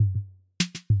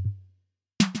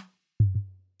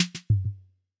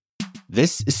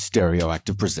This is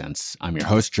Stereoactive Presents. I'm your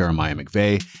host, Jeremiah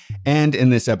McVeigh, and in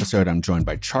this episode, I'm joined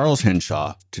by Charles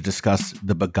Henshaw to discuss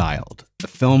The Beguiled, a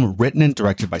film written and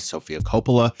directed by Sofia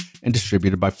Coppola and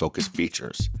distributed by Focus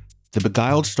Features. The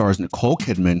Beguiled stars Nicole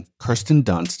Kidman, Kirsten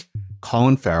Dunst,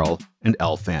 Colin Farrell, and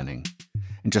Elle Fanning.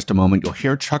 In just a moment, you'll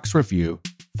hear Chuck's review,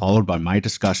 followed by my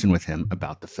discussion with him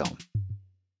about the film.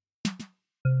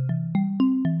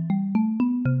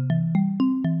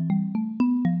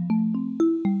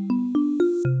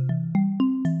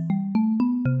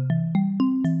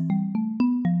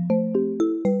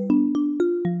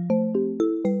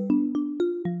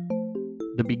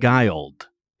 The Beguiled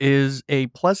is a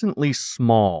pleasantly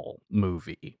small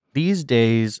movie. These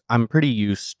days, I'm pretty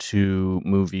used to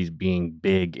movies being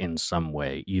big in some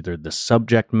way, either the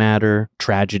subject matter,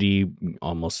 tragedy,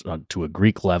 almost to a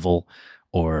Greek level,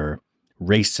 or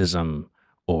racism,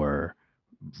 or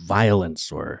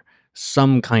violence, or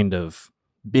some kind of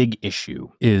big issue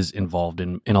is involved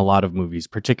in a lot of movies,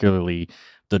 particularly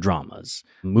the dramas.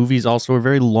 Movies also are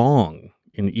very long,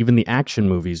 and even the action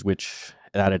movies, which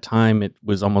at a time, it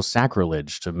was almost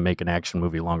sacrilege to make an action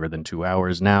movie longer than 2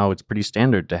 hours. Now it's pretty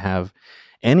standard to have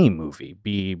any movie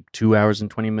be 2 hours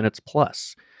and 20 minutes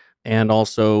plus. And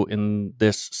also in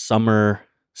this summer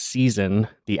season,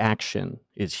 the action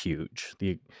is huge.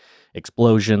 The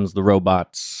explosions, the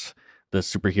robots, the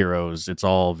superheroes, it's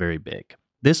all very big.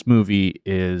 This movie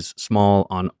is small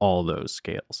on all those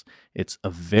scales. It's a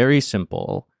very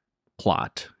simple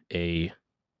plot. A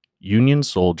Union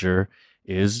soldier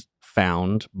is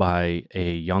found by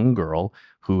a young girl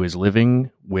who is living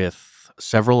with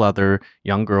several other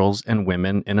young girls and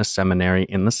women in a seminary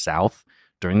in the South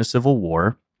during the Civil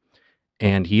War,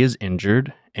 and he is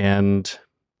injured and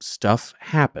stuff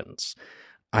happens.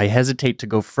 I hesitate to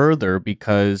go further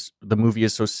because the movie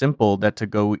is so simple that to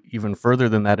go even further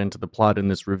than that into the plot in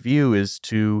this review is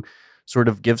to sort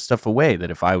of give stuff away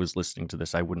that if I was listening to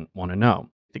this, I wouldn't want to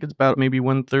know. I think it's about maybe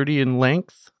 130 in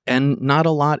length, and not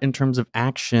a lot in terms of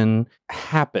action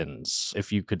happens.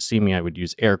 If you could see me, I would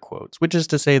use air quotes, which is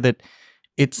to say that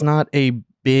it's not a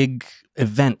big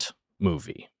event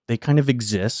movie. They kind of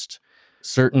exist.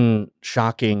 Certain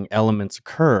shocking elements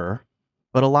occur,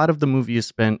 but a lot of the movie is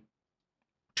spent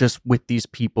just with these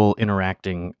people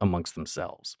interacting amongst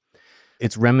themselves.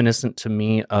 It's reminiscent to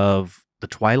me of The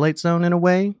Twilight Zone in a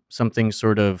way, something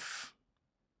sort of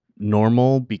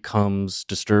normal becomes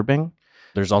disturbing.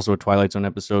 There's also a Twilight Zone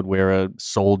episode where a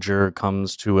soldier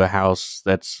comes to a house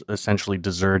that's essentially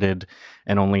deserted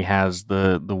and only has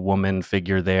the woman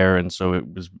figure there. And so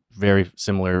it was very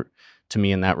similar to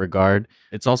me in that regard.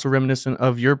 It's also reminiscent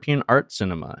of European art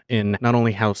cinema in not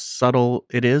only how subtle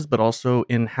it is, but also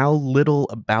in how little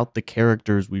about the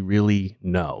characters we really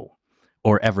know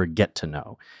or ever get to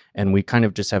know. And we kind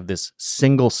of just have this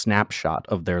single snapshot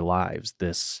of their lives,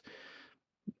 this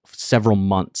several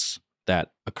months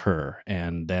that occur,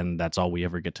 and then that's all we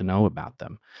ever get to know about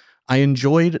them. I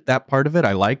enjoyed that part of it.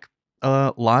 I like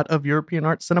a lot of European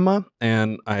art cinema,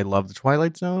 and I love The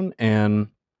Twilight Zone, and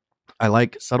I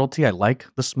like subtlety. I like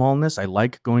the smallness. I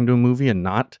like going to a movie and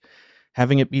not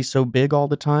having it be so big all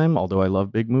the time, although I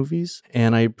love big movies,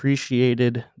 and I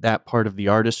appreciated that part of the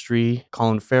artistry.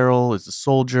 Colin Farrell is the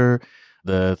soldier.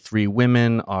 The three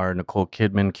women are Nicole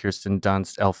Kidman, Kirsten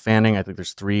Dunst, Elle Fanning. I think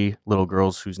there's three little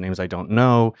girls whose names I don't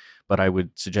know, but I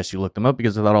would suggest you look them up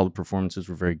because I thought all the performances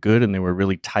were very good and they were a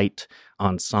really tight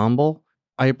ensemble.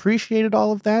 I appreciated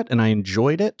all of that and I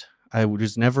enjoyed it. I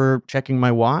was never checking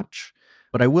my watch,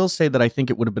 but I will say that I think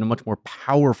it would have been a much more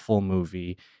powerful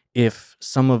movie if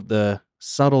some of the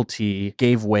subtlety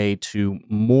gave way to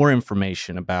more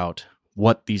information about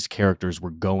what these characters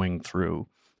were going through,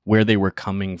 where they were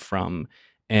coming from,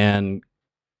 and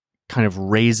kind of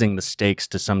raising the stakes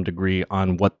to some degree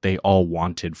on what they all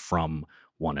wanted from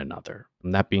one another.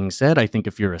 And that being said, I think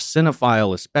if you're a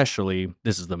cinephile especially,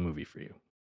 this is the movie for you.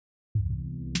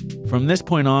 From this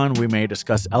point on, we may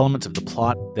discuss elements of the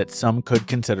plot that some could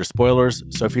consider spoilers,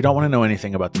 so if you don't want to know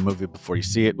anything about the movie before you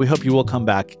see it, we hope you will come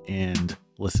back and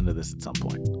listen to this at some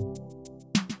point.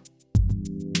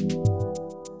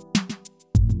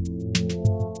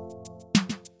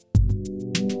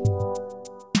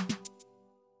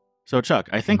 So, Chuck,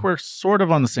 I think we're sort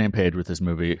of on the same page with this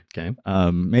movie. Okay.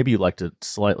 Maybe you liked it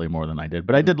slightly more than I did,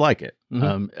 but I did like it.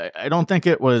 Mm-hmm. I don't think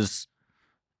it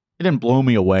didn't blow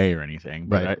me away or anything,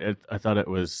 but Right. I thought it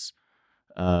was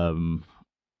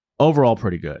overall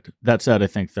pretty good. That said, I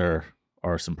think there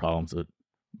are some problems that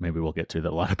maybe we'll get to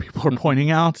that a lot of people are pointing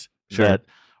out that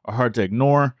are hard to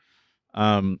ignore.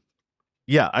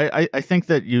 Yeah, I think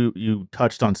that you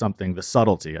touched on something, the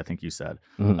subtlety, I think you said.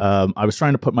 Mm-hmm. I was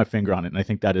trying to put my finger on it, and I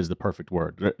think that is the perfect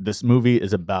word. This movie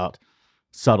is about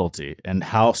subtlety and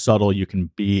how subtle you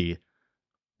can be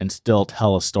and still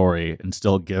tell a story and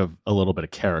still give a little bit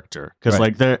of character. Because Right.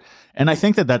 like there, and I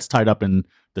think that that's tied up in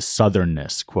the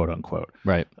southernness, quote unquote,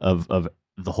 Right. of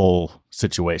the whole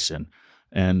situation.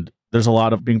 And there's a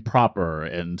lot of being proper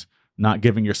and not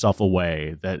giving yourself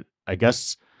away that I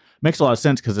guess makes a lot of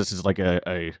sense because this is like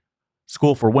a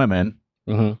school for women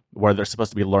Mm-hmm. where they're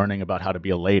supposed to be learning about how to be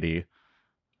a lady.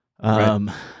 Right.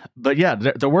 But yeah,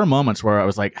 there were moments where I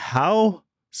was like, how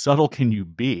subtle can you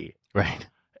be Right.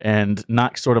 and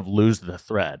not sort of lose the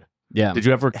thread? Yeah. Did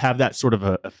you ever have that sort of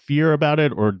a fear about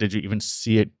it, or did you even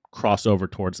see it cross over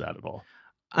towards that at all?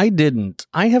 I didn't.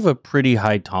 I have a pretty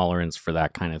high tolerance for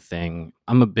that kind of thing.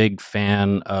 I'm a big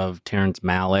fan of Terrence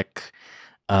Malick,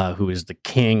 who is the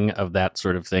king of that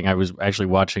sort of thing. I was actually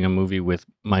watching a movie with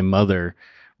my mother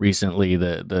recently,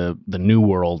 the New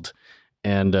World,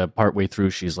 and partway through,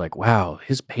 she's like, "Wow,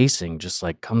 his pacing just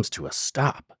like comes to a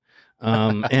stop,"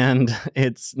 and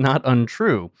it's not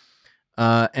untrue.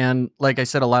 And like I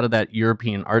said, a lot of that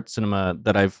European art cinema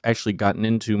that I've actually gotten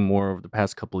into more over the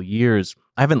past couple of years,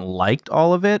 I haven't liked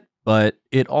all of it, but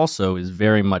it also is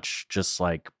very much just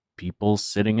like people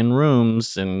sitting in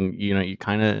rooms and, you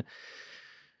kind of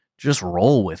just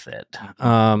roll with it.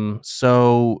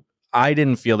 So I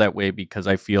didn't feel that way because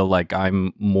I feel like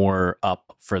I'm more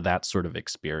up for that sort of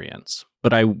experience.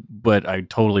 But I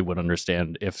totally would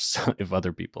understand if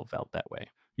other people felt that way.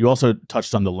 You also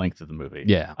touched on the length of the movie.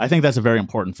 Yeah. I think that's a very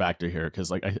important factor here because,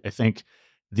 like, I think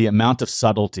the amount of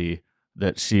subtlety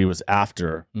that she was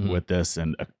after with this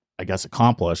and I guess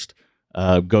accomplished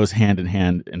goes hand in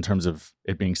hand in terms of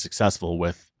it being successful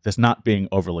with this not being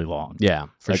overly long. Yeah,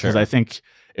 for sure. Because I think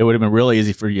it would have been really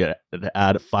easy for you to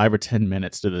add 5 or 10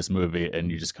 minutes to this movie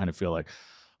and you just kind of feel like,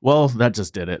 well, that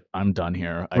just did it. I'm done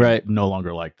here. I no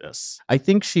longer like this. I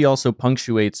think she also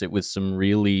punctuates it with some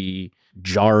really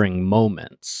jarring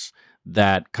moments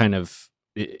that kind of,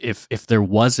 if there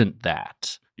wasn't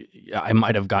that, I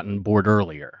might have gotten bored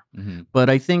earlier. Mm-hmm. But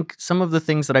I think some of the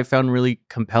things that I found really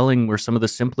compelling were some of the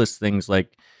simplest things,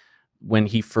 like when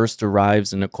he first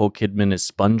arrives and Nicole Kidman is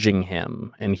sponging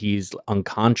him and he's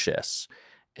unconscious.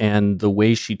 And the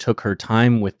way she took her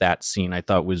time with that scene, I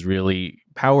thought was really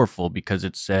powerful because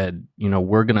it said,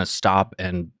 we're going to stop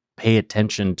and pay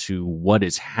attention to what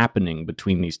is happening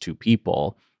between these two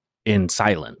people in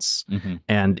silence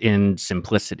and in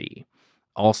simplicity.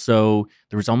 Also,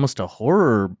 there was almost a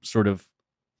horror sort of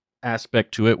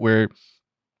aspect to it where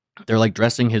they're like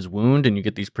dressing his wound and you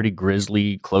get these pretty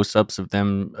grisly close-ups of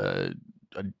them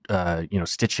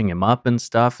stitching him up and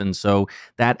stuff. And so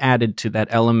that added to that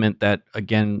element that,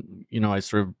 again, I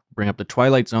sort of bring up the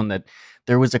Twilight Zone, that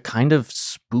there was a kind of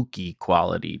spooky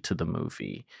quality to the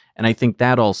movie. And I think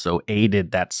that also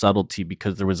aided that subtlety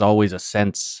because there was always a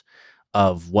sense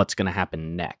of what's going to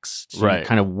happen next. Right. You're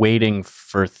kind of waiting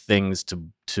for things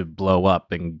to blow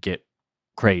up and get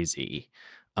crazy.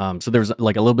 So there was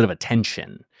like a little bit of a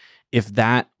tension. If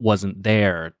that wasn't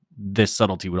there, this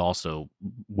subtlety would also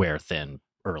wear thin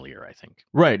earlier, I think.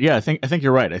 Right. Yeah, I think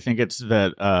you're right. I think it's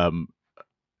that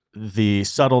the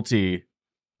subtlety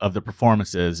of the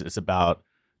performances is about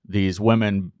these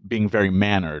women being very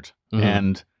mannered,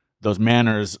 and those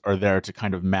manners are there to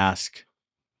kind of mask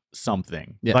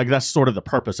something. Yeah. Like that's sort of the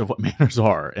purpose of what manners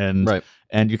are,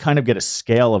 and you kind of get a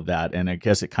scale of that, and I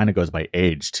guess it kind of goes by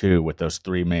age too, with those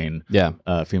 3 main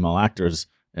female actors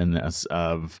in this.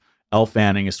 Of Elle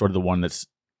Fanning is sort of the one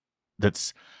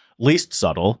that's least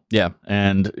subtle. Yeah.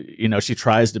 And, she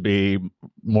tries to be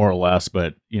more or less,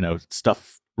 but,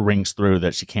 stuff rings through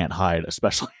that she can't hide,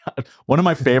 especially one of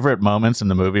my favorite moments in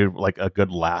the movie, like a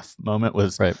good laugh moment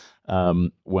was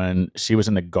when she was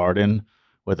in the garden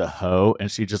with a hoe and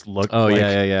she just looked like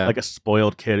a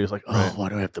spoiled kid who's like, oh, why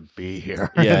do I have to be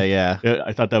here? Yeah.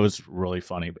 I thought that was really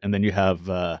funny. And then you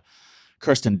have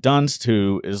Kirsten Dunst,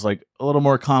 who is like a little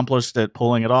more accomplished at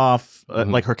pulling it off,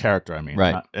 like her character, I mean.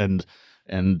 Right.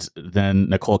 And then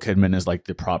Nicole Kidman is like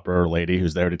the proper lady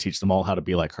who's there to teach them all how to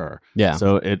be like her. Yeah.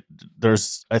 So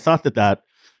I thought that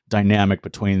dynamic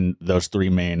between those 3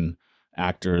 main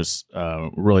actors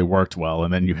really worked well.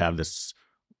 And then you have this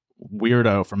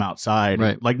weirdo from outside,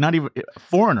 like not even a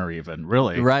foreigner, even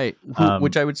really, right?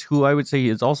 Who I would say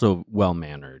is also well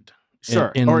mannered,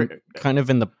 sure, or kind of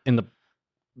in the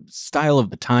style of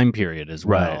the time period as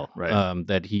well, right.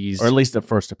 That he's, or at least at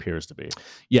first appears to be.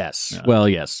 Yes, yeah. Well,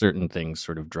 yes, certain things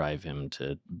sort of drive him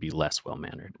to be less well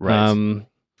mannered, right?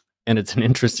 And it's an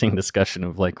interesting discussion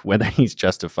of like whether he's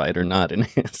justified or not in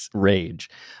his rage.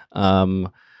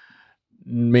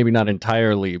 Maybe not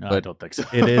entirely, but I don't think so.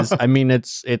 It is. I mean,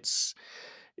 it's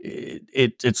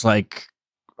like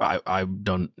I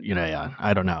don't, yeah,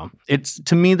 I don't know. It's,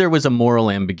 to me, there was a moral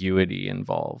ambiguity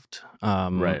involved.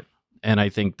 Right. And I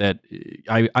think that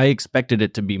I expected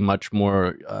it to be much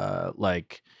more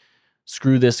like,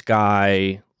 screw this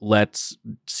guy, let's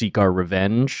seek our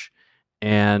revenge.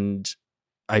 And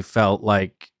I felt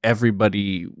like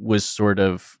everybody was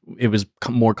it was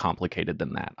more complicated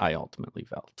than that, I ultimately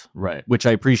felt. Right. Which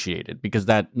I appreciated, because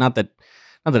not that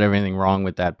I have anything wrong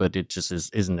with that, but it just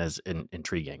isn't as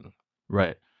intriguing.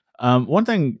 Right. One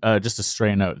thing, just a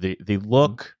stray note, the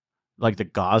look, like the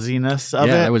gauziness of it.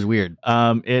 Yeah, that was weird.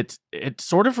 It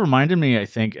sort of reminded me, I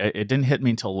think, it didn't hit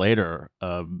me until later,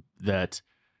 that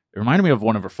it reminded me of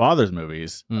one of her father's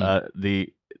movies.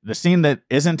 The scene that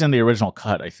isn't in the original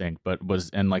cut, I think, but was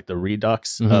in like the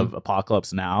Redux of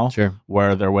Apocalypse Now, Sure.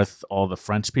 where they're with all the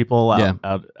French people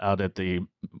out at the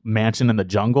mansion in the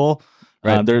jungle.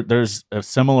 Right. There's a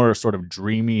similar sort of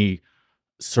dreamy,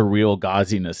 surreal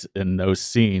gauziness in those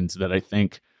scenes that I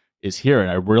think is here, and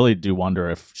I really do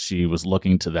wonder if she was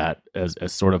looking to that as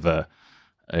sort of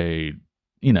a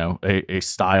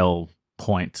style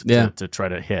point to try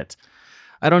to hit.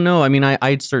 I don't know. I mean,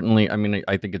 I certainly, I mean,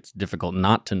 I think it's difficult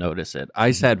not to notice it.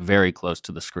 I sat very close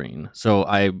to the screen, so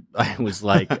I was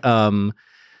like,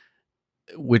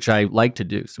 which I like to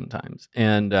do sometimes,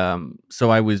 and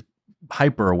so I was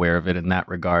hyper aware of it in that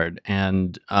regard,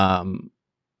 and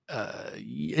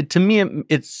to me,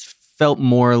 it's felt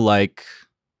more like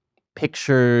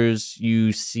pictures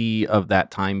you see of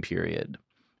that time period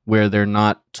where they're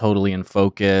not totally in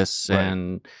focus, right,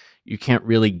 and you can't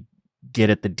really get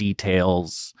at the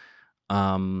details.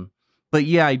 But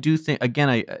yeah, I do think,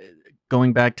 again,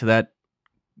 going back to that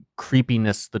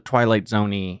creepiness, the Twilight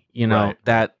Zone-y, right,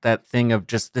 that thing of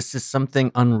just, this is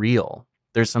something unreal.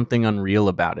 There's something unreal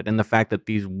about it. And the fact that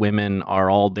these women are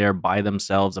all there by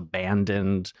themselves,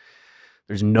 abandoned.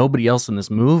 There's nobody else in this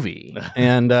movie.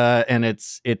 And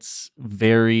it's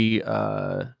very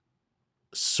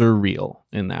surreal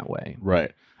in that way.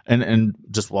 Right. And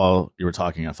just while you were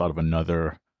talking, I thought of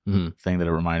another thing that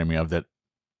it reminded me of that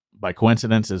by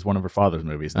coincidence is one of her father's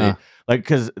movies.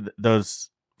 Because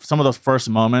some of those first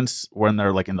moments when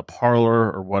they're like in the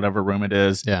parlor or whatever room it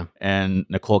is, and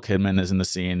Nicole Kidman is in the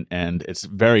scene, and it's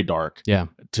very dark,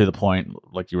 to the point,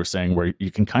 like you were saying, where you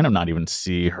can kind of not even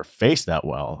see her face that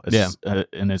well.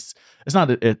 And it's not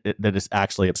that it's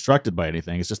actually obstructed by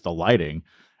anything. It's just the lighting,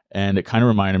 and it kind of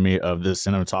reminded me of the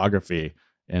cinematography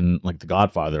in like The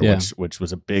Godfather, which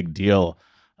was a big deal.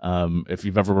 If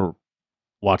you've ever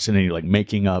watched any like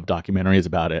making of documentaries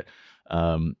about it,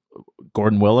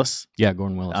 Gordon Willis. Yeah,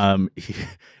 Gordon Willis.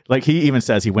 He even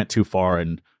says he went too far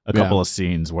in a couple of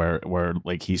scenes where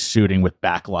like he's shooting with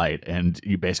backlight and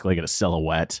you basically get a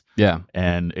silhouette. Yeah.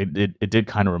 And it did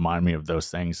kind of remind me of those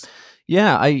things.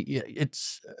 Yeah,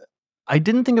 I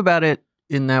didn't think about it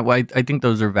in that way. I think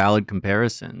those are valid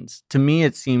comparisons. To me,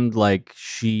 it seemed like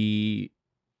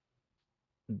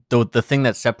the thing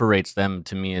that separates them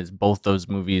to me is both those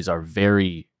movies are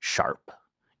very sharp,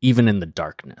 even in the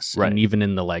darkness, right, and even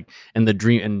in the and the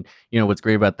dream. And what's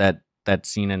great about that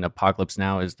scene in Apocalypse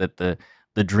Now is that the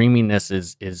dreaminess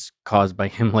is caused by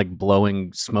him like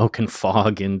blowing smoke and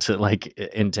fog into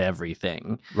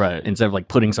everything, right, instead of like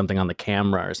putting something on the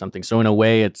camera or something. So in a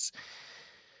way, it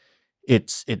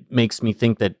makes me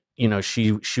think that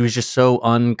she was just so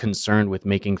unconcerned with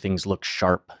making things look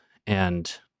sharp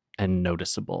and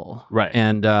noticeable, right?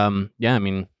 And I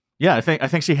mean, I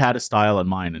think she had a style in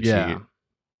mind, and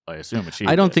I assume achieved.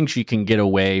 I don't think she can get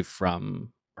away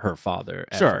from her father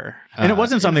ever. Sure. And it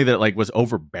wasn't something that like was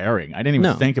overbearing. I didn't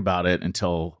even think about it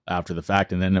until after the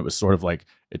fact, and then it was sort of like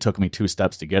it took me 2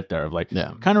 steps to get there. Of like,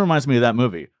 kind of reminds me of that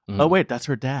movie. Oh wait, that's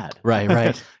her dad. Right.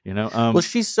 Well,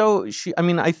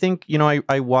 I think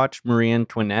I watched Marie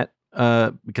Antoinette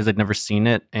because I'd never seen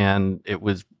it, and it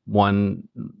was one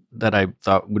that I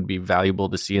thought would be valuable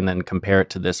to see and then compare it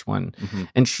to this one.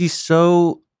 And she's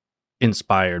so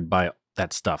inspired by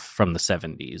that stuff from the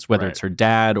 70s, whether it's her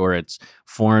dad or it's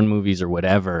foreign movies or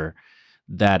whatever,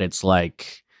 that it's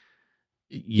like,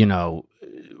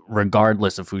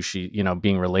 regardless of who she,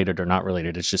 being related or not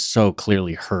related, it's just so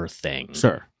clearly her thing.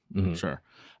 Sure. Sure.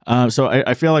 So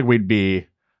I feel like we'd be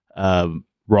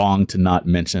wrong to not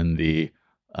mention the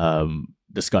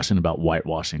discussion about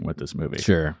whitewashing with this movie.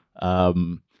 Sure.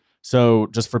 So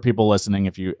just for people listening,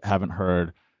 if you haven't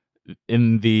heard,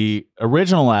 in the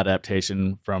original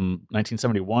adaptation from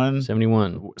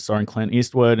 1971, starring Clint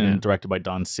Eastwood and directed by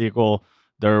Don Siegel,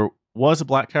 there was a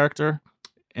black character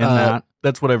in that.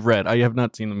 That's what I've read. I have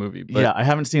not seen the movie. But... Yeah, I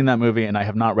haven't seen that movie, and I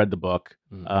have not read the book.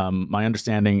 My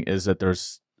understanding is that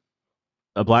there's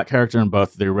a black character in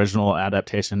both the original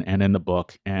adaptation and in the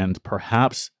book, and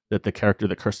perhaps that the character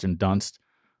that Kirsten Dunst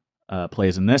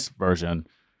plays in this version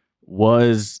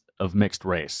was of mixed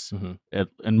race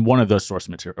in one of those source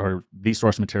material, or the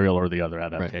source material, or the other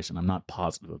adaptation. Right. I'm not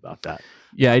positive about that.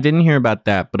 Yeah, I didn't hear about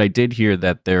that, but I did hear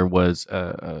that there was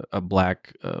a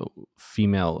black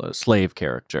female slave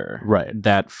character, right,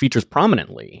 that features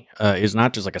prominently. Is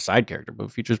not just like a side character,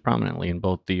 but features prominently in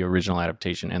both the original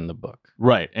adaptation and the book.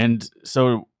 Right, and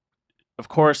so, of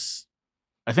course,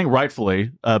 I think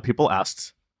rightfully, people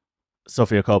asked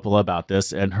Sofia Coppola about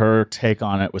this, and her take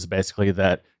on it was basically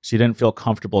that she didn't feel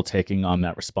comfortable taking on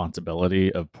that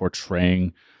responsibility of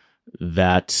portraying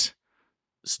that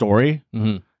story.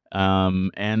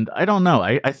 And I don't know.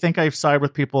 I think I side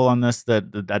with people on this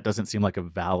that doesn't seem like a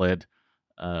valid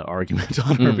argument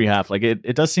on her behalf. Like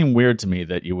it does seem weird to me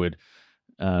that you would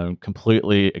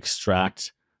completely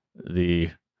extract the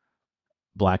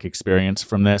Black experience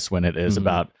from this when it is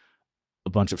about a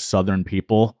bunch of Southern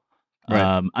people.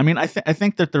 Right. I mean, I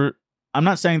think that I'm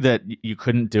not saying that you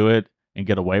couldn't do it and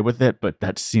get away with it, but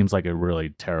that seems like a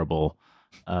really terrible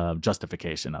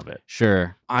justification of it.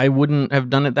 Sure. I wouldn't have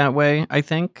done it that way, I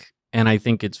think. And I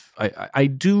think I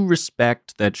do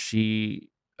respect that she,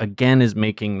 again, is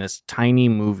making this tiny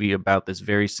movie about this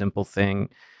very simple thing.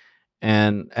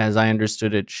 And as I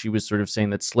understood it, she was sort of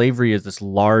saying that slavery is this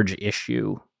large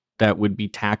issue that would be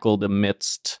tackled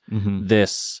amidst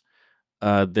this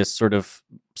sort of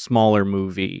smaller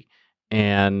movie,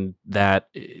 and that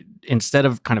instead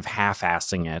of kind of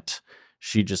half-assing it,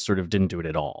 she just sort of didn't do it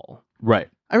at all. Right.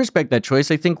 I respect that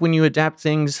choice. I think when you adapt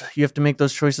things, you have to make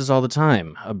those choices all the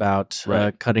time about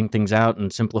cutting things out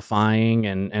and simplifying,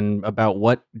 and about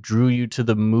what drew you to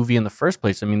the movie in the first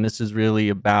place. I mean, this is really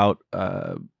about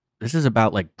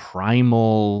like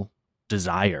primal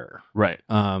desire. Right.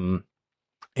 And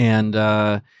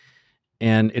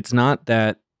it's not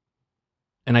that.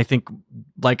 And I think,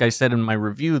 like I said in my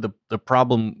review, the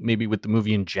problem maybe with the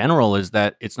movie in general is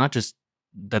that it's not just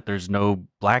that there's no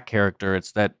Black character,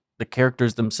 it's that the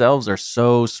characters themselves are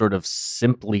so sort of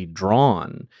simply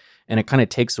drawn, and it kind of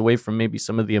takes away from maybe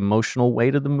some of the emotional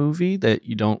weight of the movie, that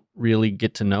you don't really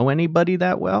get to know anybody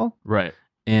that well. Right.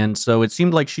 And so it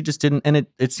seemed like she just didn't, and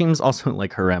it seems also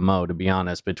like her MO, to be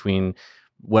honest, between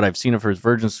what I've seen of her as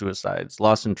Virgin Suicides,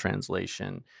 Lost in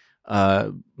Translation,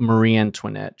 Marie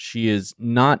Antoinette. She is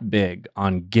not big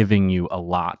on giving you a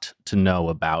lot to know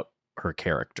about her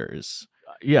characters.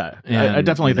 Yeah, and, I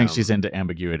definitely think she's into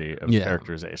ambiguity of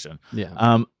characterization.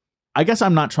 Yeah. I guess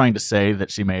I'm not trying to say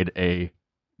that she made a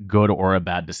good or a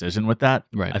bad decision with that.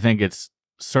 Right. I think it's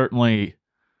certainly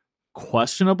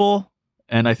questionable,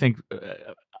 and I think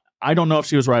I don't know if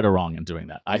she was right or wrong in doing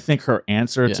that. I think her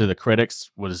answer to the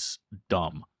critics was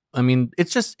dumb. I mean,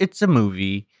 it's a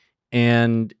movie.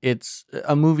 And it's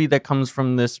a movie that comes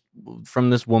from this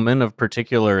woman of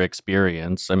particular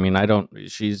experience. I mean,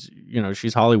 she's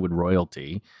Hollywood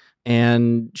royalty,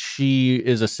 and she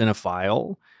is a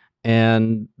cinephile,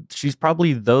 and she's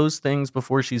probably those things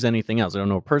before she's anything else. I don't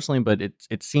know her personally, but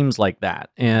it seems like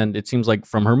that. And it seems like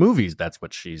from her movies, that's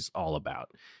what she's all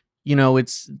about. You know,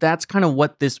 that's kind of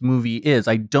what this movie is.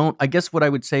 I guess what I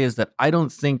would say is that I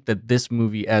don't think that this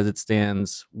movie as it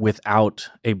stands without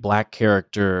a Black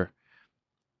character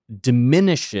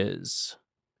diminishes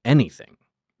anything.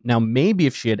 Now, maybe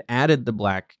if she had added the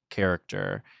Black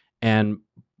character and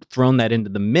thrown that into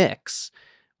the mix,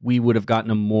 we would have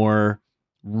gotten a more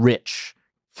rich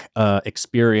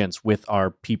experience with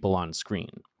our people on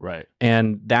screen. Right.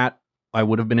 And that I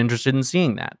would have been interested in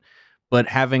seeing that. But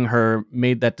having her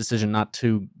made that decision not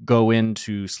to go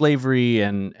into slavery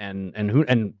and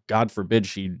God forbid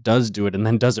she does do it and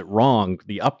then does it wrong,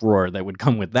 the uproar that would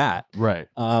come with that. Right.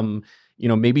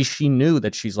 Maybe she knew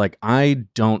that she's like, I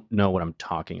don't know what I'm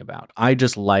talking about. I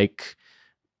just like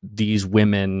these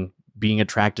women being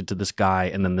attracted to this guy,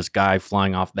 and then this guy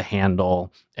flying off the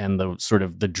handle, and the sort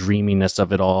of the dreaminess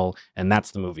of it all. And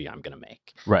that's the movie I'm going to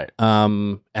make. Right.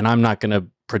 And I'm not going to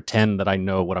pretend that I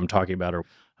know what I'm talking about. Or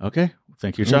okay.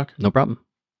 Thank you, Chuck. No problem.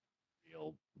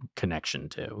 Real connection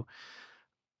to.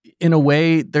 In a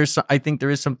way, I think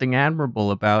there is something admirable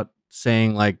about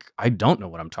saying, like, I don't know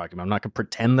what I'm talking about. I'm not going to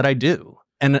pretend that I do.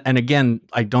 And again,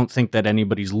 I don't think that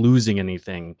anybody's losing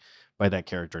anything by that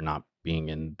character not being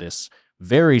in this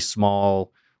very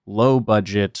small, low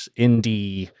budget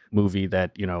indie movie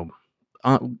that,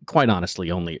 quite honestly,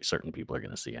 only certain people are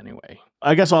going to see anyway.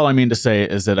 I guess all I mean to say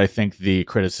is that I think the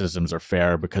criticisms are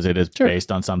fair because it is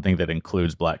based on something that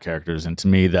includes Black characters. And to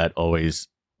me, that always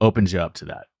opens you up to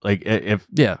that. Like,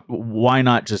 why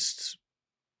not just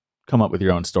come up with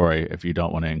your own story if you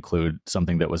don't want to include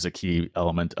something that was a key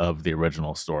element of the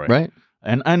original story? Right.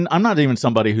 And I'm not even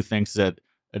somebody who thinks that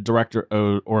a director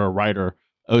or a writer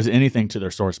owes anything to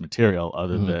their source material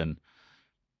other than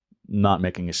not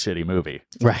making a shitty movie.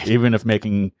 Right. Even if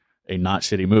making a not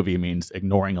shitty movie means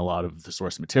ignoring a lot of the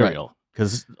source material.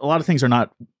 Because a lot of things are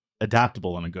not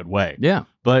adaptable in a good way. Yeah.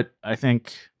 But I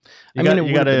think you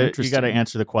got to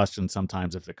answer the question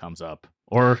sometimes if it comes up.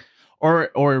 Or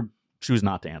choose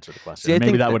not to answer the question. See,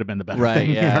 maybe that would have been the better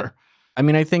thing here. I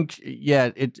mean, I think,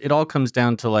 it all comes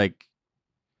down to like,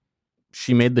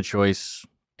 she made the choice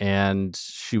and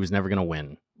she was never going to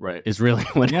win. Right. Is really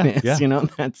what it is,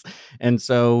 and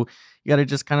so you got to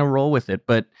just kind of roll with it.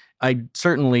 But I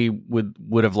certainly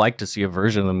would have liked to see a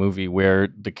version of the movie where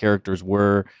the characters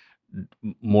were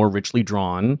more richly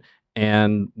drawn,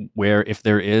 and where if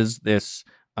there is this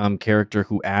character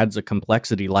who adds a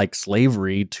complexity like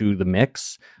slavery to the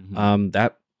mix,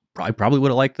 that I probably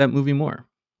would have liked that movie more.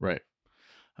 Right.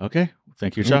 Okay.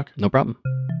 Thank you, Chuck. No problem.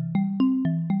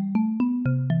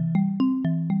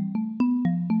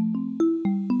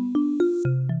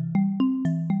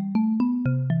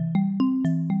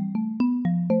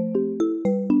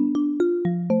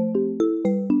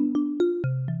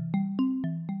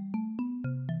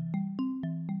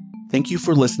 Thank you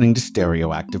for listening to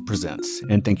Stereoactive Presents,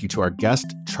 and thank you to our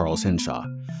guest, Charles Henshaw.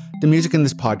 The music in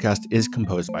this podcast is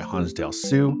composed by Hansdale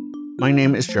Hsu. My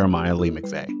name is Jeremiah Lee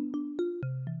McVeigh.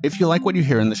 If you like what you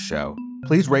hear in the show,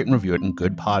 please rate and review it in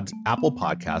Good Pods, Apple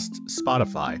Podcasts,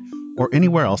 Spotify, or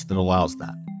anywhere else that allows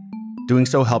that. Doing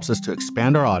so helps us to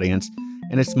expand our audience,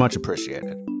 and it's much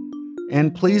appreciated.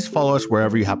 And please follow us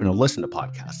wherever you happen to listen to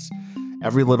podcasts.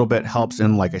 Every little bit helps,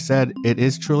 and like I said, it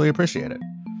is truly appreciated.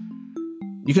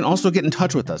 You can also get in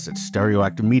touch with us at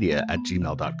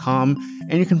stereoactivemedia@gmail.com,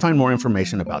 and you can find more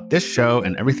information about this show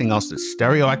and everything else that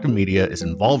Stereoactive Media is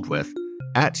involved with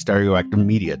at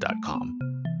stereoactivemedia.com.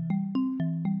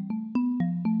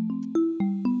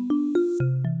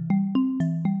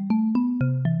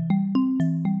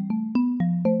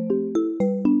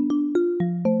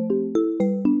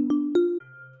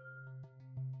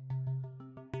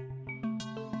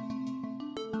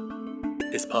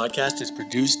 This podcast is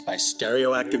produced by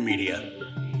Stereoactive Media.